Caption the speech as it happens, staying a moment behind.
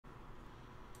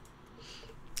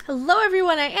Hello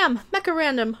everyone, I am Mecha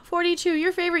Random 42,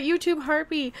 your favorite YouTube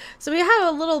harpy. So we have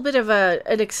a little bit of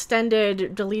an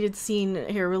extended deleted scene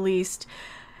here released,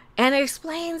 and it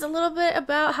explains a little bit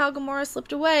about how Gamora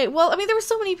slipped away. Well, I mean, there were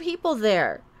so many people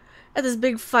there at this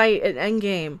big fight at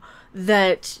Endgame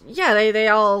that, yeah, they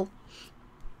all...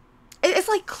 It's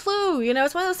like Clue, you know?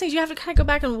 It's one of those things you have to kind of go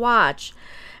back and watch.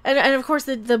 And of course,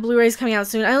 the Blu-ray's coming out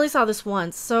soon. I only saw this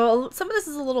once, so some of this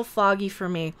is a little foggy for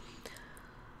me.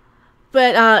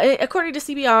 But according to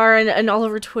CBR and all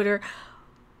over Twitter,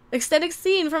 extended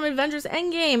scene from Avengers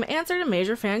Endgame answered a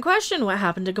major fan question. What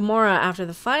happened to Gamora after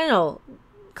the final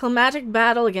climactic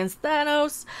battle against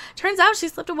Thanos? Turns out she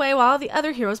slipped away while the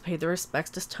other heroes paid their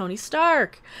respects to Tony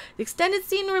Stark. The extended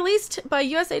scene released by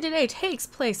USA Today takes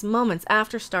place moments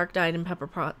after Stark died in Pepper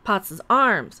Potts'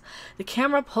 arms. The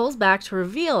camera pulls back to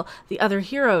reveal the other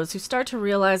heroes, who start to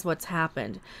realize what's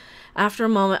happened. After a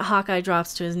moment, Hawkeye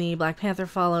drops to his knee, Black Panther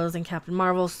follows, and Captain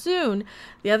Marvel. Soon,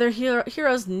 the other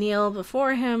heroes kneel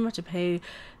before him to pay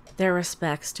their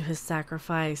respects to his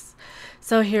sacrifice.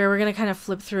 So here, we're going to kind of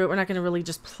flip through it. We're not going to really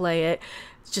just play it,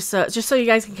 just so you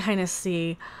guys can kind of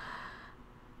see.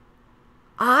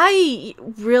 I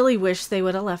really wish they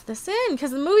would have left this in,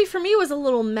 because the movie for me was a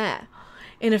little meh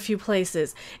in a few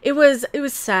places. It was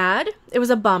sad. It was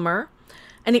a bummer.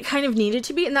 And it kind of needed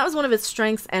to be, and that was one of its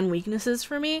strengths and weaknesses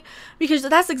for me, because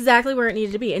that's exactly where it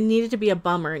needed to be. It needed to be a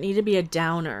bummer. It needed to be a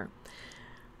downer.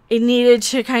 It needed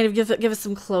to kind of give us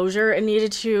some closure. It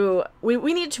needed to,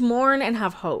 we needed to mourn and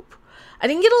have hope. I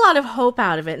didn't get a lot of hope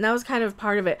out of it, and that was kind of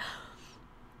part of it.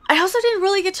 I also didn't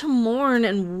really get to mourn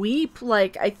and weep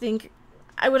like I think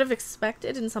I would have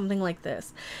expected in something like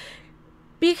this.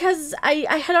 Because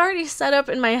I had already set up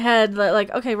in my head that, like,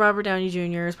 okay, Robert Downey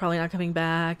Jr. is probably not coming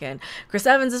back, and Chris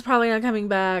Evans is probably not coming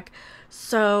back.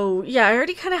 So, yeah, I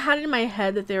already kind of had it in my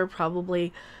head that they were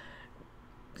probably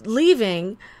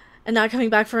leaving and not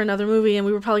coming back for another movie, and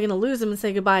we were probably going to lose them and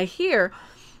say goodbye here.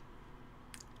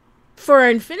 For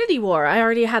Infinity War, I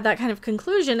already had that kind of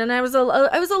conclusion, and I was a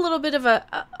little bit of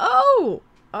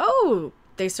oh,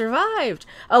 they survived.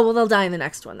 Oh, well, they'll die in the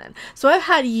next one then. So I've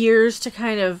had years to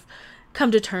kind of come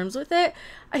to terms with it.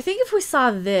 I think if we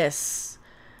saw this,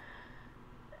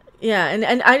 yeah,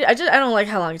 and I don't like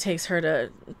how long it takes her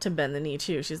to bend the knee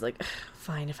too. She's like,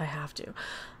 fine if I have to.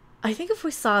 I think if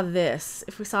we saw this,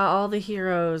 if we saw all the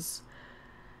heroes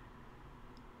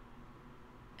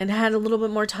and had a little bit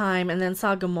more time and then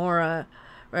saw Gamora,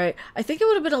 right, I think it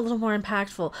would have been a little more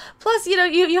impactful. Plus, you know,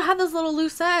 you have those little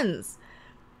loose ends.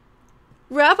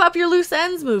 Wrap up your loose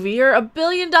ends movie. You're $1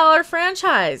 billion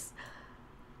franchise.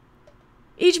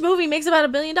 Each movie makes about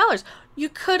 $1 billion. You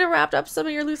could have wrapped up some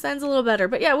of your loose ends a little better.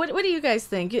 But yeah, what do you guys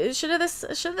think? Should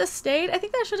this stayed? I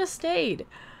think that should have stayed.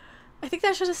 I think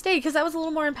that should have stayed, because that was a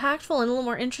little more impactful and a little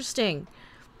more interesting.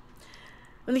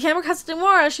 When the camera cuts to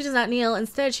Gamora, she does not kneel.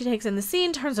 Instead, she takes in the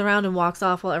scene, turns around, and walks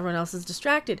off while everyone else is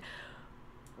distracted.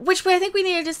 Which I think we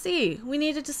needed to see. We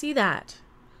needed to see that.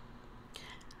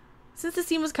 Since the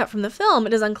scene was cut from the film,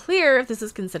 it is unclear if this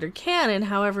is considered canon.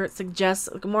 However, it suggests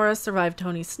Gamora survived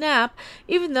Tony's snap,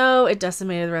 even though it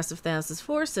decimated the rest of Thanos'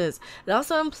 forces. It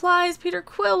also implies Peter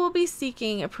Quill will be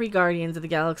seeking a pre-Guardians of the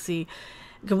Galaxy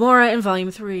Gamora in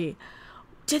Volume 3.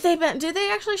 Did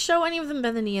they actually show any of them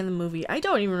bend the knee in the movie? I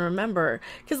don't even remember.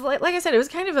 Because, like I said, it was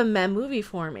kind of a meh movie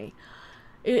for me.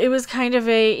 It was kind of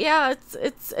a, yeah,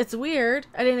 it's weird.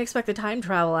 I didn't expect the time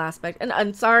travel aspect. And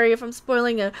I'm sorry if I'm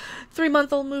spoiling a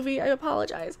 3-month-old movie. I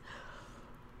apologize.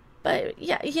 But,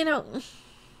 yeah, you know,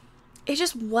 it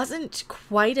just wasn't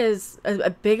quite as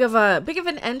a big of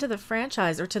an end to the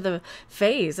franchise or to the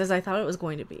phase as I thought it was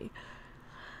going to be.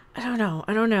 I don't know.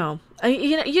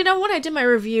 You know, when I did my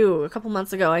review a couple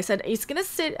months ago, I said I'm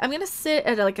gonna sit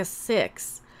at like a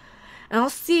 6. And I'll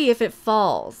see if it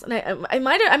falls. And I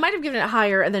might have given it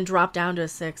higher and then dropped down to a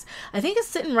 6. I think it's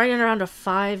sitting right around a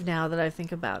 5 now that I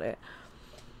think about it.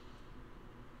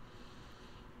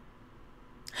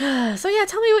 So yeah,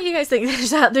 tell me what you guys think. There's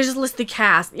just list the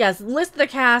cast. Yes, list the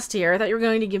cast here. I thought you were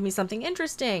going to give me something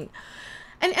interesting.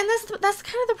 And that's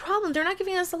kind of the problem. They're not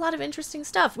giving us a lot of interesting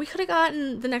stuff. We could have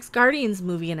gotten the next Guardians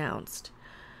movie announced.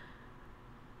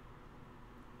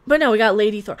 But no, we got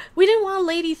Lady Thor. We didn't want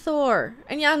Lady Thor.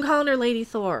 And yeah, I'm calling her Lady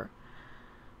Thor.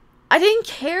 I didn't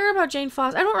care about Jane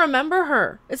Foster. I don't remember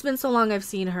her. It's been so long I've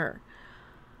seen her.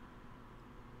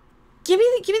 Give me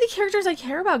the characters I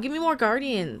care about. Give me more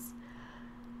Guardians.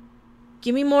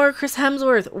 Give me more Chris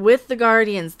Hemsworth with the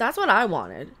Guardians. That's what I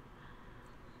wanted.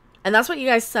 And that's what you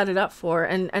guys set it up for.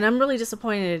 And I'm really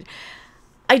disappointed.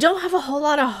 I don't have a whole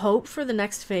lot of hope for the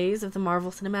next phase of the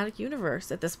Marvel Cinematic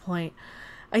Universe at this point.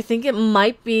 I think it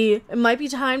might be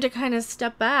time to kind of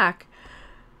step back.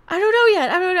 I don't know yet.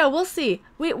 I don't know. We'll see.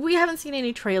 We haven't seen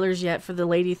any trailers yet for the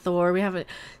Lady Thor. We haven't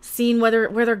seen where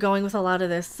they're going with a lot of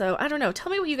this. So I don't know.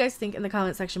 Tell me what you guys think in the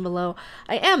comment section below.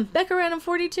 I am Becca Random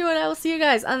 42, and I will see you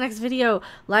guys on the next video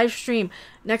live stream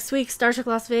next week. Star Trek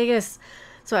Las Vegas.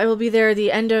 So I will be there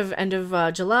the end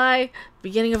of July,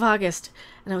 beginning of August,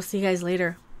 and I will see you guys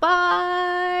later.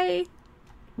 Bye.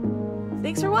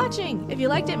 Thanks for watching. If you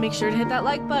liked it, make sure to hit that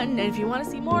like button. And if you want to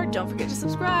see more, don't forget to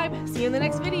subscribe. See you in the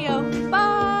next video.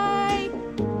 Bye!